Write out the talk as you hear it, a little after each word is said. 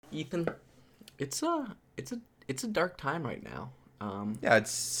Ethan, it's a dark time right now. Yeah,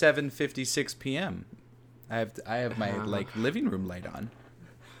 it's 7:56 p.m. I have my living room light on.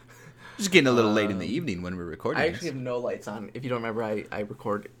 Just getting a little late in the evening when we're recording. I actually have no lights on. If you don't remember, I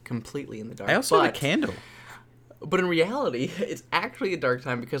record completely in the dark. I also have a candle. But in reality, it's actually a dark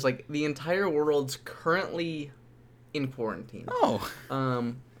time because like the entire world's currently in quarantine. Oh.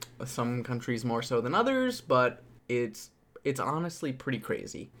 Some countries more so than others, but it's honestly pretty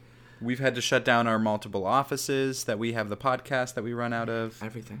crazy. We've had to shut down our multiple offices that we have the podcast that we run out of.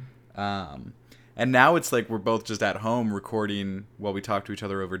 Everything. And now it's like we're both just at home recording while we talk to each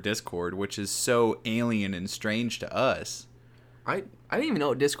other over Discord, which is so alien and strange to us. I didn't even know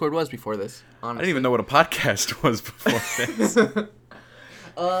what Discord was before this, honestly. I didn't even know what a podcast was before this.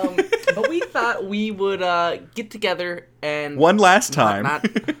 But we thought we would get together and one last time.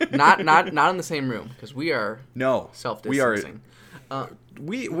 Not in the same room because we are self-distancing.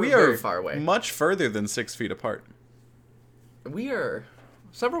 We are are very far away. Much further than 6 feet apart. We are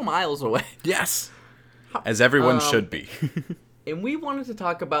several miles away. Yes, as everyone should be. And we wanted to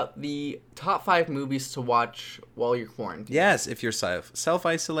talk about the top 5 movies to watch while you're quarantined. Yes, if you're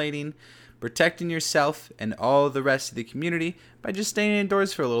self-isolating, protecting yourself and all the rest of the community by just staying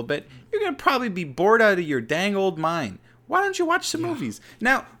indoors for a little bit, you're going to probably be bored out of your dang old mind. Why don't you watch some movies?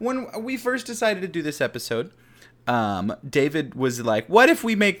 Now, when we first decided to do this episode, David was like, what if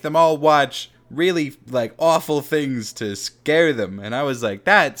we make them all watch really like awful things to scare them? And I was like,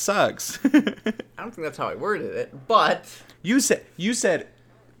 that sucks. I don't think that's how I worded it, but... You said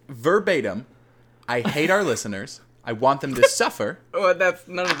verbatim, I hate our listeners. I want them to suffer. Oh,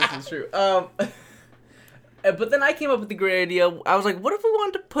 none of this is true. But then I came up with the great idea. I was like, what if we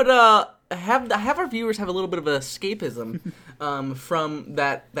wanted to put have our viewers have a little bit of escapism from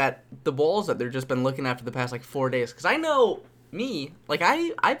the balls that they've just been looking at for the past like 4 days? Because I know me, like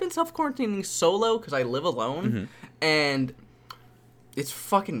I've been self-quarantining solo because I live alone, and it's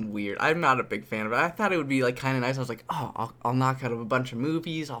fucking weird. I'm not a big fan of it. I thought it would be like kind of nice. I was like, oh, I'll knock out a bunch of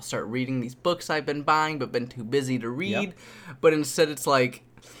movies. I'll start reading these books I've been buying but been too busy to read. Yep. But instead it's like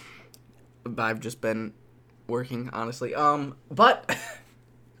I've just been working, honestly. But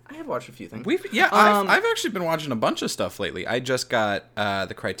I have watched a few things. I've actually been watching a bunch of stuff lately. I just got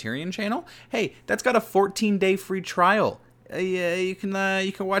the Criterion Channel. Hey, that's got a 14-day free trial. You can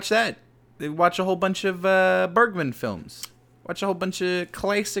watch that. Watch a whole bunch of Bergman films. Watch a whole bunch of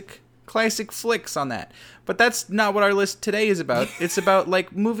classic flicks on that. But that's not what our list today is about. It's about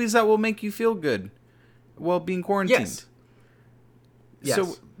like movies that will make you feel good while being quarantined. Yes.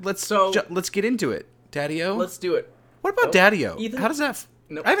 So let's get into it, Daddy-O. Let's do it. What about Daddy-O? Ethan? How does that?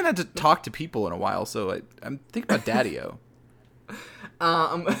 Nope. I haven't had to talk to people in a while, so I'm thinking about Daddy-O.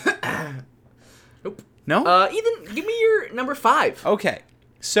 Nope. No? Ethan, give me your number 5. Okay.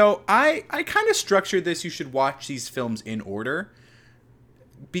 So I kind of structured this. You should watch these films in order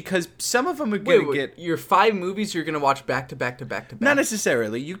because some of them are going to get... Your 5 movies you're going to watch back to back to back to back? Not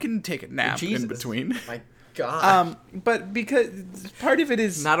necessarily. You can take a nap in between. My God. But because part of it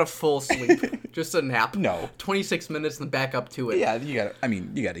is... Not a full sleep. Just a nap. No. 26 minutes and back up to it. Yeah, you got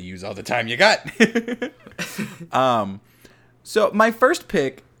to use all the time you got. So my first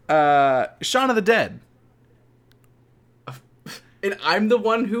pick, Shaun of the Dead. And I'm the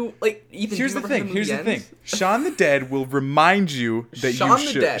one who, like, Ethan, Here's the thing. Shaun the Dead will remind you that Shaun you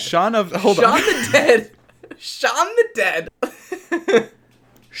the should. Dead. Shaun of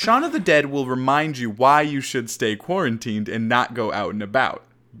the Dead will remind you why you should stay quarantined and not go out and about.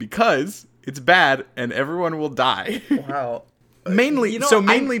 Because it's bad and everyone will die. Wow. The reason... I'm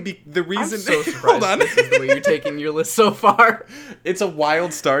so surprised Hold on. this is the way you're taking your list so far. It's a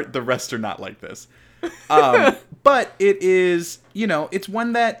wild start. The rest are not like this. But it is, it's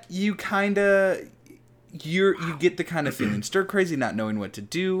one that you kind of, you get the kind of feeling stir crazy, not knowing what to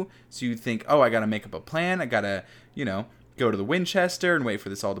do. So you think, oh, I got to make up a plan. I got to, go to the Winchester and wait for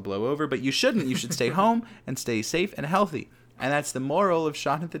this all to blow over. But you shouldn't. You should stay home and stay safe and healthy. And that's the moral of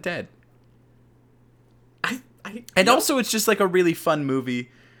Shaun of the Dead. Also, it's just like a really fun movie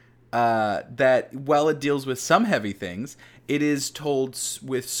that, while it deals with some heavy things, it is told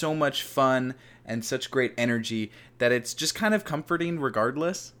with so much fun and such great energy that it's just kind of comforting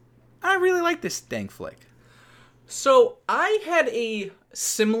regardless. I really like this dang flick. So I had a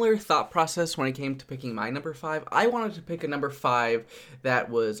similar thought process when it came to picking my number 5. I wanted to pick a number 5 that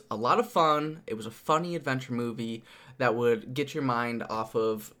was a lot of fun. It was a funny adventure movie that would get your mind off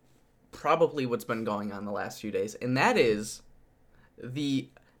of probably what's been going on the last few days. And that is the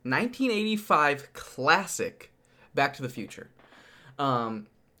 1985 classic Back to the Future.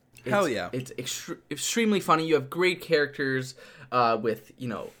 Hell yeah. It's extremely funny. You have great characters with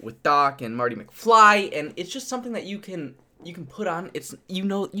Doc and Marty McFly, and it's just something that you can put on. It's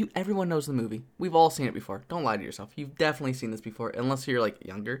everyone knows the movie. We've all seen it before. Don't lie to yourself. You've definitely seen this before, unless you're like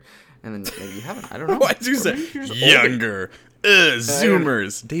younger, and then maybe you haven't. I don't know. Why did you say younger?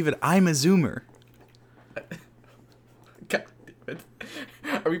 Zoomers. David, I'm a Zoomer. God damn it.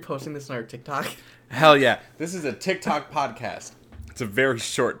 Are we posting this on our TikTok? Hell yeah. This is a TikTok podcast. It's a very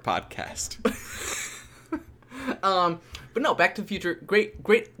short podcast. But no, Back to the Future, great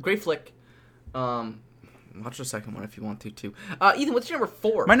flick. Watch the second one if you want to too. Ethan, what's your number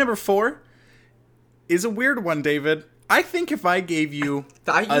 4? My number 4 is a weird one, David. I think if I gave you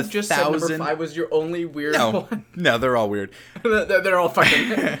said number 5 was your only weird one. No, they're all weird. They're all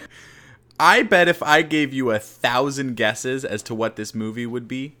fucking. I bet if I gave you 1,000 guesses as to what this movie would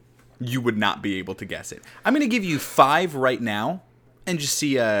be, you would not be able to guess it. I'm going to give you 5 right now, and just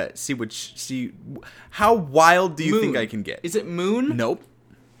see how wild do you think I can get? Is it Moon? Nope.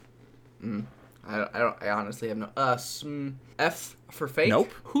 I honestly have no. F for Fake.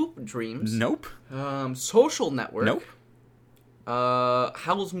 Nope. Hoop Dreams. Nope. Social Network. Nope.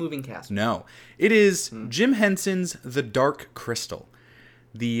 Howl's Moving Castle. No. It is Jim Henson's The Dark Crystal,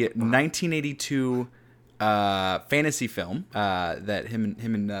 the 1982 fantasy film that him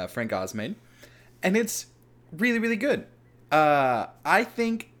and Frank Oz made, and it's really, really good. I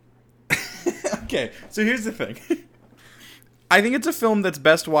think. Okay, so here's the thing. I think it's a film that's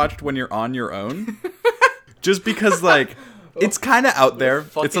best watched when you're on your own, just because it's kind of out there.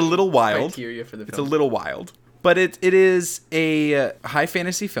 It's a little wild. Criteria for the film. It's a little wild, but it is a high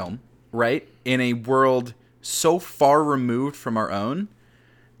fantasy film, right? In a world so far removed from our own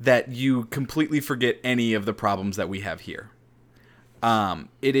that you completely forget any of the problems that we have here.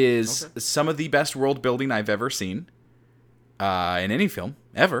 It is some of the best world building I've ever seen in any film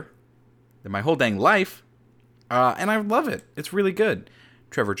ever in my whole dang life, and I love it. It's really good.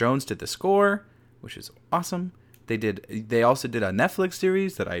 Trevor Jones did the score, which is awesome. They also did a Netflix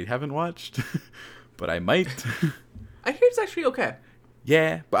series that I haven't watched, but I might. I hear it's actually okay.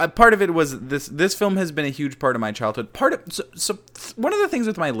 Yeah, but part of it was this film has been a huge part of my childhood. So one of the things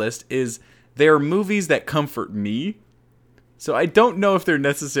with my list is there are movies that comfort me. So I don't know if they're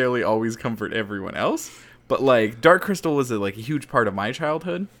necessarily always comfort everyone else, but Dark Crystal was a huge part of my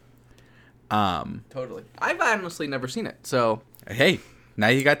childhood. Totally. I've honestly never seen it, so hey, now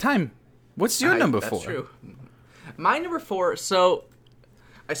you got time. What's your number 4? That's true. My number 4. So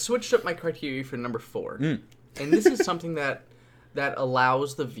I switched up my criteria for number 4, and this is something that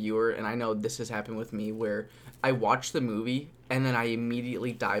allows the viewer, and I know this has happened with me, where I watch the movie and then I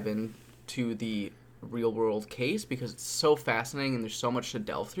immediately dive into the real world case because it's so fascinating and there's so much to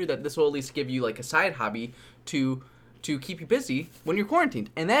delve through that this will at least give you a side hobby to keep you busy when you're quarantined,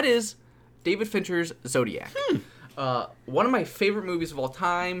 and that is David Fincher's Zodiac. One of my favorite movies of all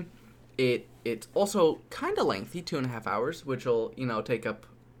time. It's also kind of lengthy, 2.5 hours, which will take up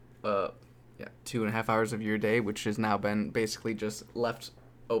 2.5 hours of your day, which has now been basically just left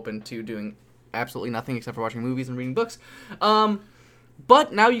open to doing absolutely nothing except for watching movies and reading books.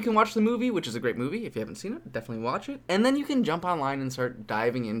 But now you can watch the movie, which is a great movie. If you haven't seen it, definitely watch it. And then you can jump online and start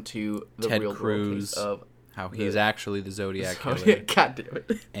diving into the Ted real Cruz, world case of how he's actually the Zodiac killer. God damn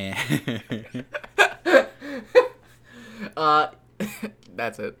it.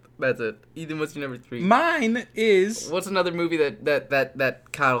 That's it. Ethan, what's your number 3? Mine is What's another movie that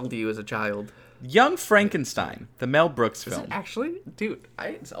coddled you as a child? Young Frankenstein, the Mel Brooks Is film. it actually? Dude,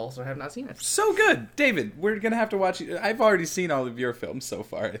 I also have not seen it. So good. David, we're going to have to watch it. I've already seen all of your films so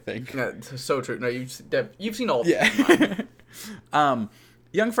far, I think. So true. No, you've seen all of them. Yeah.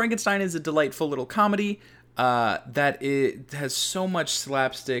 Young Frankenstein is a delightful little comedy that it has so much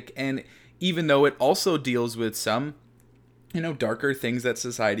slapstick, and even though it also deals with some darker things that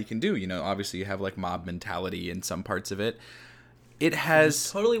society can do. Obviously you have mob mentality in some parts of it. It has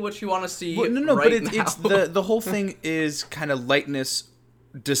it's totally what you want to see. But it's the whole thing is kind of lightness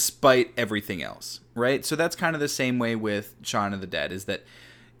despite everything else, right? So that's kind of the same way with Shaun of the Dead, is that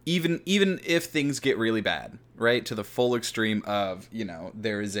even if things get really bad, right, to the full extreme of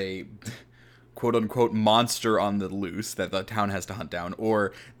there is a quote unquote monster on the loose that the town has to hunt down,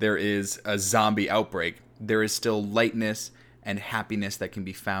 or there is a zombie outbreak, there is still lightness and happiness that can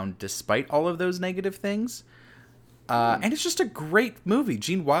be found despite all of those negative things. And it's just a great movie.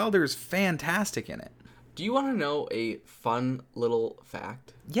 Gene Wilder is fantastic in it. Do you want to know a fun little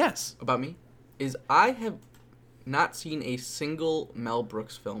fact? Yes. About me? Is I have not seen a single Mel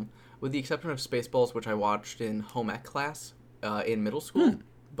Brooks film, with the exception of Spaceballs, which I watched in home ec class in middle school.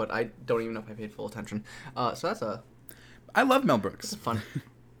 But I don't even know if I paid full attention. So that's I love Mel Brooks. That's fun.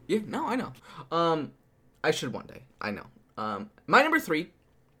 Yeah, no, I know. I should one day. I know. My number 3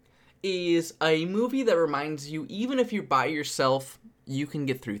 is a movie that reminds you, even if you're by yourself, you can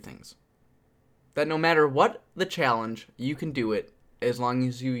get through things. That no matter what the challenge, you can do it as long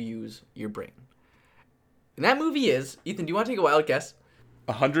as you use your brain. And that movie is, Ethan, do you want to take a wild guess?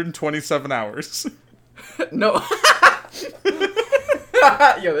 127 hours. No.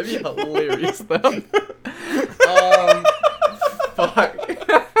 Yo, that'd be hilarious, though. Fuck.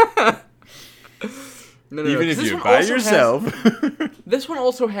 No, Even if this you're one by also yourself. This one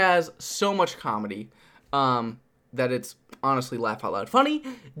also has so much comedy that it's honestly laugh out loud funny.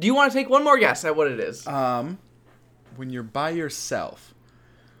 Do you want to take one more guess at what it is? When you're by yourself,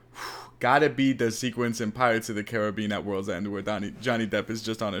 gotta be the sequence in Pirates of the Caribbean at World's End where Johnny Depp is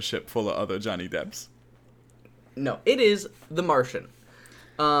just on a ship full of other Johnny Depps. No, it is The Martian.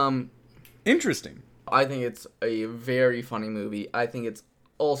 Interesting. I think it's a very funny movie. I think it's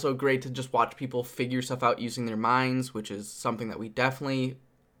also great to just watch people figure stuff out using their minds, which is something that we definitely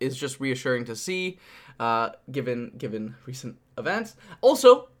is just reassuring to see, given recent events.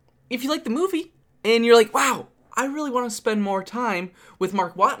 Also, if you like the movie and you're like, wow, I really want to spend more time with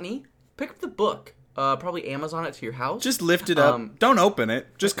Mark Watney, pick up the book. Probably Amazon it to your house. Just lift it up. Don't open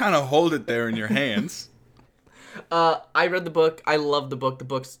it. Just kind of hold it there in your hands. I read the book. I love the book. The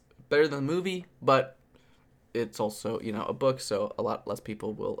book's better than the movie, but it's also, a book, so a lot less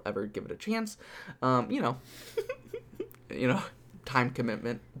people will ever give it a chance. Time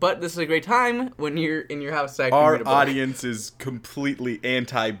commitment. But this is a great time when you're in your house to actually read a book. Our audience is completely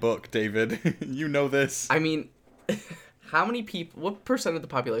anti-book, David. You know this. I mean, how many people, what percent of the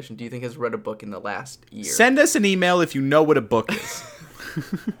population do you think has read a book in the last year? Send us an email if you know what a book is.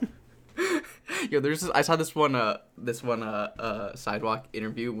 Yo, I saw this one sidewalk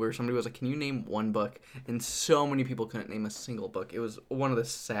interview where somebody was like, "Can you name one book?" And so many people couldn't name a single book. It was one of the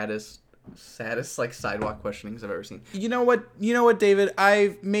saddest like sidewalk questionings I've ever seen. You know what, David?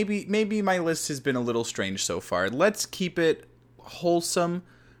 Maybe my list has been a little strange so far. Let's keep it wholesome,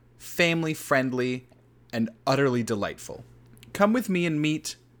 family friendly, and utterly delightful. Come with me and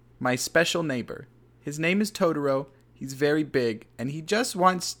meet my special neighbor. His name is Totoro. He's very big, and he just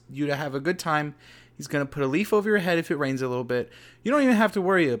wants you to have a good time. He's going to put a leaf over your head if it rains a little bit. You don't even have to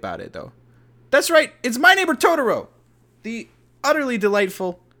worry about it, though. That's right, it's My Neighbor Totoro! The utterly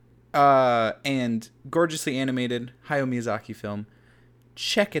delightful and gorgeously animated Hayao Miyazaki film.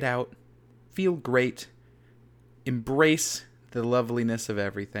 Check it out. Feel great. Embrace the loveliness of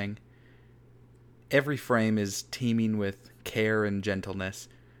everything. Every frame is teeming with care and gentleness,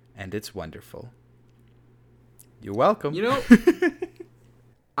 and it's wonderful. You're welcome.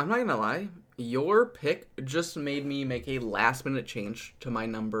 I'm not gonna lie. Your pick just made me make a last-minute change to my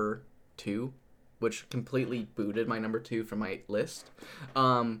number 2, which completely booted my number 2 from my list.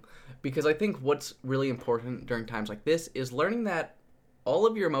 Because I think what's really important during times like this is learning that all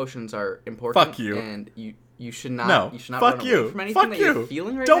of your emotions are important. Fuck you. And you should not. No. You should not Fuck run you. away from anything Fuck that you. you're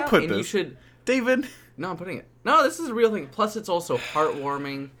feeling right Don't now. put and this. You should. David. No, I'm putting it. No, this is a real thing. Plus, it's also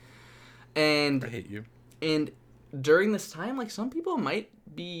heartwarming. And I hate you. And during this time, like, some people might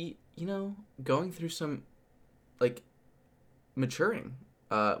be, going through some, like, maturing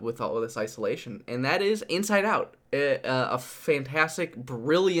with all of this isolation. And that is Inside Out, a fantastic,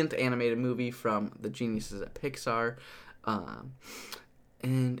 brilliant animated movie from the geniuses at Pixar.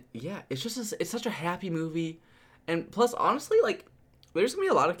 And, yeah, it's such a happy movie. And plus, honestly, like, there's going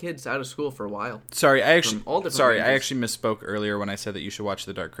to be a lot of kids out of school for a while. Sorry, I actually misspoke earlier when I said that you should watch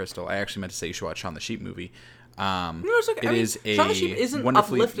The Dark Crystal. I actually meant to say you should watch Shaun the Sheep movie. No, it's okay. Shaun the Sheep isn't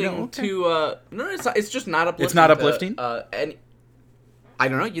uplifting to. No, it's not. It's just not uplifting. It's not uplifting. And I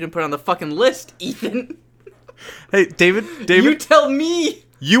don't know. You didn't put it on the fucking list, Ethan. Hey, David. You tell me.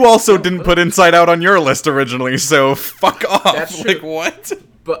 You also didn't put Inside Out on your list originally, so fuck off. That's true. Like what?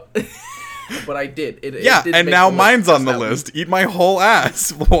 But I did. It did and make now the mine's list on the list. Eat my whole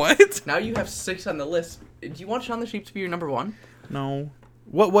ass. What? Now you have 6 on the list. Do you want Shaun the Sheep to be your number 1? No.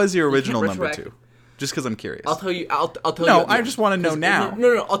 What was your original number 2? Just because I'm curious. I'll tell you. I'll tell you. No, I just want to know now.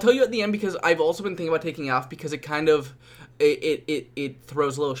 No. I'll tell you at the end because I've also been thinking about taking off because it kind of it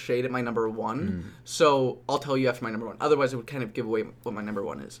throws a little shade at my number 1. So I'll tell you after my number 1. Otherwise, it would kind of give away what my number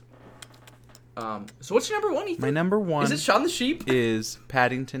 1 is. So what's your number 1, Ethan? My number 1 is it Shaun the Sheep? Is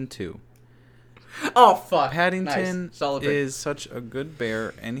Paddington 2. Oh fuck! Paddington is such a good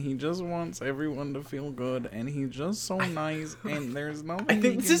bear, and he just wants everyone to feel good, and he's just so nice, and there's nothing. I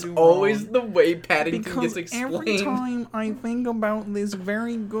think this is always the way Paddington gets explained. Every time I think about this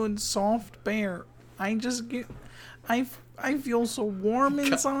very good soft bear, I just get, I feel so warm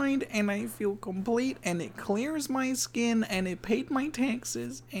inside, and I feel complete, and it clears my skin, and it paid my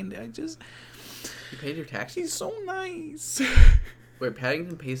taxes, and I just... You paid your taxes? He's so nice. Wait,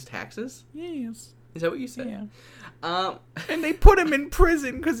 Paddington pays taxes? Yes. Is that what you said? Yeah. And they put him in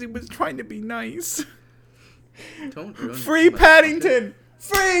prison because he was trying to be nice. Don't ruin Free Paddington!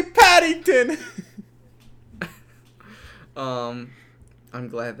 Free Paddington! I'm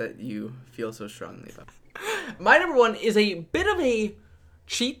glad that you feel so strongly about it. My number one is a bit of a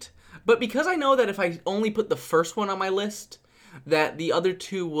cheat, but because I know that if I only put the first one on my list, that the other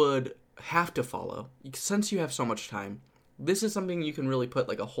two would have to follow. Since you have so much time, this is something you can really put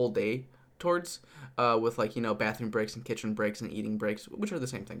like a whole day towards, with like, you know, bathroom breaks and kitchen breaks and eating breaks, which are the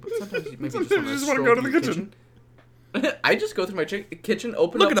same thing, but sometimes you maybe just want to go to the kitchen. I just go through my kitchen,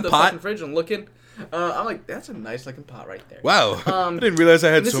 open up the fucking fridge, and look in. I'm like, that's a nice looking pot right there. Wow, I didn't realize I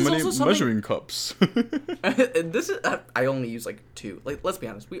had so many measuring cups. This is I only use like 2. Like, let's be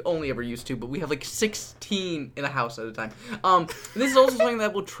honest, we only ever use 2, but we have like 16 in a house at a time. This is also something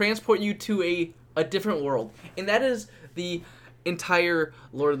that will transport you to a different world, and that is the entire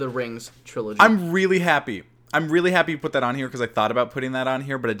Lord of the Rings trilogy. I'm really happy you put that on here, because I thought about putting that on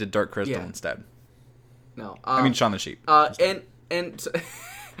here, but I did Dark Crystal instead. No, I mean Shaun the Sheep.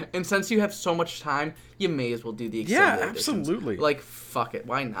 And since you have so much time, you may as well do the extended editions. Absolutely. Like, fuck it,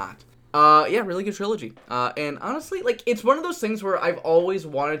 why not? Yeah, really good trilogy. And honestly, like, it's one of those things where I've always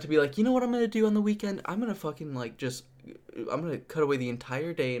wanted to be like, you know what I'm gonna do on the weekend? I'm gonna fucking like I'm gonna cut away the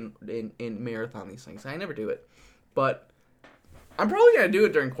entire day and marathon these things. I never do it, but I'm probably gonna do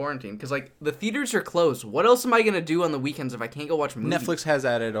it during quarantine because like the theaters are closed. What else am I gonna do on the weekends if I can't go watch movies? Netflix has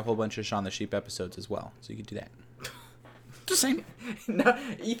added a whole bunch of Shaun the Sheep episodes as well, so you could do that. Just saying. No,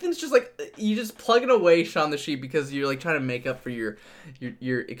 Ethan's just like, you just plugging away Shaun the Sheep because you're like trying to make up for your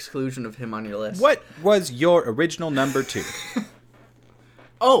exclusion of him on your list. What was your original number 2?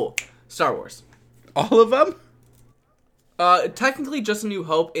 Oh, Star Wars. All of them? Technically just A New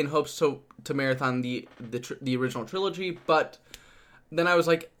Hope, in hopes to marathon the original trilogy, but then I was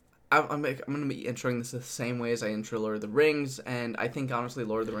like, I'm going to be introing this the same way as I intro Lord of the Rings, and I think honestly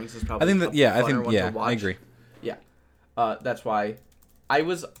Lord of the Rings is probably one to watch. I agree. Yeah. That's why I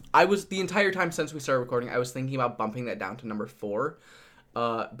was the entire time since we started recording, I was thinking about bumping that down to number 4.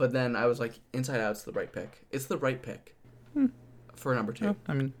 But then I was like, Inside Out's the right pick. It's the right pick for number 2. Well,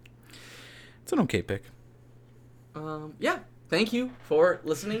 I mean, it's an okay pick. Yeah. Thank you for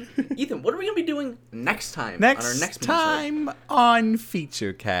listening. Ethan, what are we going to be doing next time on our next time on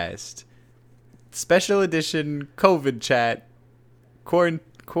Featurecast? Special edition COVID chat,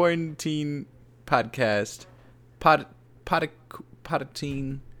 quarantine podcast,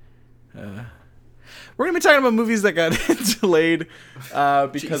 podatine. We're going to be talking about movies that got delayed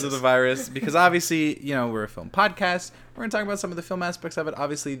because of the virus. Because obviously, you know, we're a film podcast. We're going to talk about some of the film aspects of it.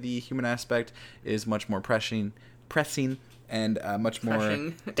 Obviously, the human aspect is much more pressing and much more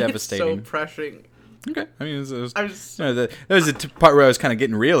devastating. It's so pressing. Okay. I mean, there was a part where I was kind of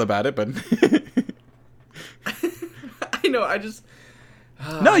getting real about it, but... I know, I just...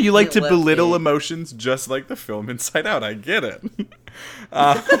 no, you like to belittle emotions just like the film Inside Out. I get it.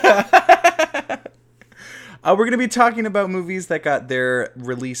 We're going to be talking about movies that got their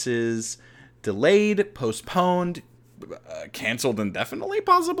releases delayed, postponed, canceled indefinitely,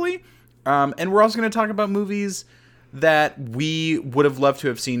 possibly. And we're also going to talk about movies that we would have loved to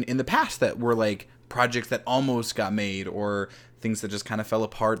have seen in the past that were like projects that almost got made, or things that just kind of fell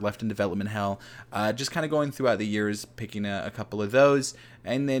apart, left in development hell. Just kind of going throughout the years, picking a couple of those,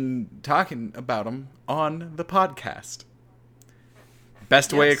 and then talking about them on the podcast.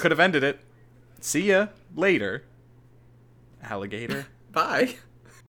 Best way it could have ended it. See ya later, alligator. Bye.